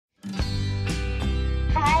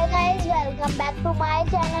welcome back to my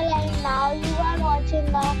channel, and now you are watching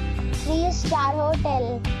a 3-star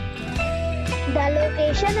hotel. The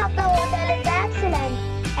location of the hotel is excellent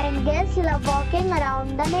and guests love walking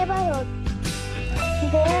around the neighborhood.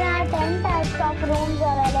 There are 10 types of rooms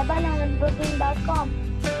available on booking.com.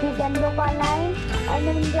 You can book online and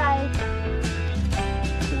enjoy it.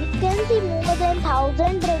 You can see more than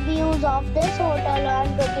 1,000 reviews of this hotel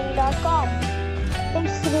on booking.com.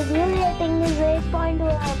 Its review rating is 8.1,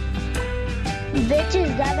 which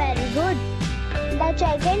is very good. The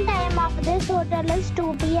check-in time of this hotel is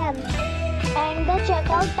 2 p.m. and the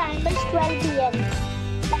check-out time is 12 p.m.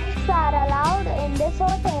 Pets are allowed in this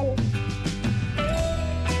hotel.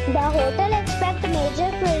 The hotel accepts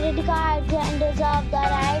major credit cards and reserves the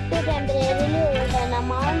right to temporarily hold an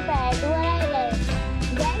amount prior to arrival.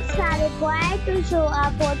 Guests are required to show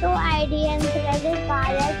a photo ID and credit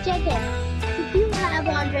card at check-in. If you have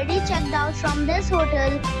already checked out from this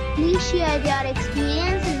hotel, please share your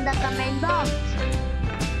experience in the comment box.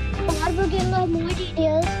 For booking or more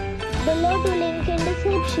details, below to link in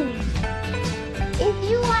description. If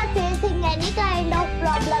you are facing any kind of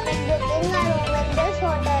problem in booking a room in this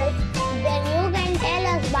hotel, then you can tell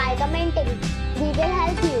us by commenting. We will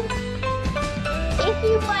help you. If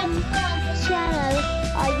you are new on this channel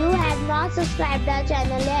or you have not subscribed our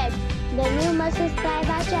channel yet, then you must subscribe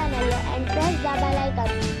our channel and press the bell icon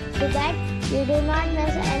so that you do not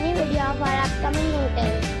miss any video of our upcoming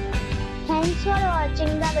hotels. Thanks for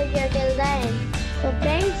watching the video till the end. So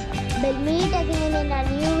friends, we'll meet again in a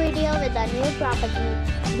new video with a new property.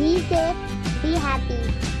 Be safe, be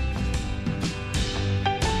happy.